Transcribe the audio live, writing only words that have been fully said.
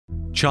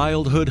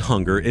Childhood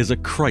hunger is a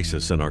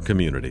crisis in our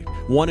community.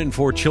 1 in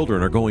 4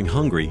 children are going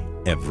hungry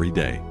every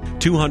day.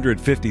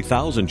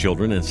 250,000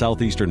 children in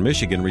southeastern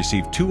Michigan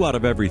receive 2 out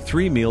of every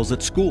 3 meals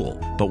at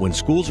school. But when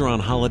schools are on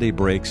holiday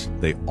breaks,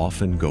 they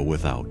often go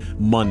without.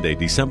 Monday,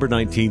 December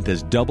 19th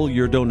is Double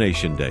Your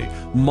Donation Day.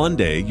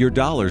 Monday, your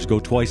dollars go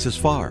twice as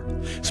far.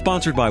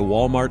 Sponsored by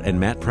Walmart and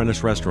Matt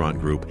Prentice Restaurant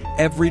Group,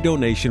 every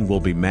donation will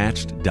be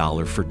matched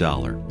dollar for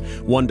dollar.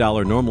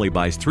 $1 normally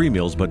buys 3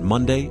 meals, but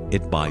Monday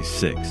it buys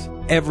 6.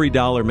 Every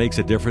dollar makes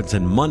a difference,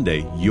 and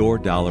Monday, your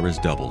dollar is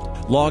doubled.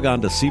 Log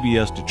on to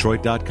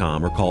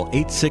cbsdetroit.com or call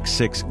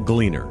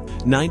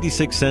 866-GLEANER.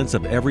 96 cents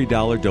of every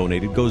dollar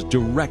donated goes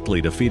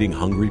directly to feeding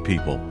hungry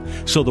people.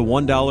 So the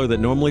 $1 that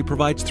normally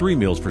provides 3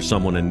 meals for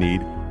someone in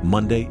need,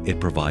 Monday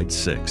it provides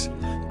 6.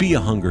 Be a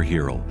hunger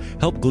hero.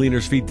 Help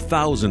Gleaners feed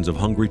thousands of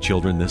hungry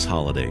children this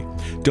holiday.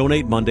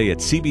 Donate Monday at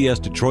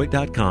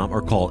cbsdetroit.com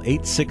or call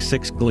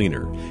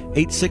 866-GLEANER,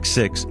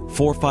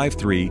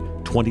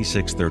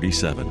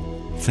 866-453-2637.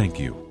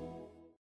 Thank you.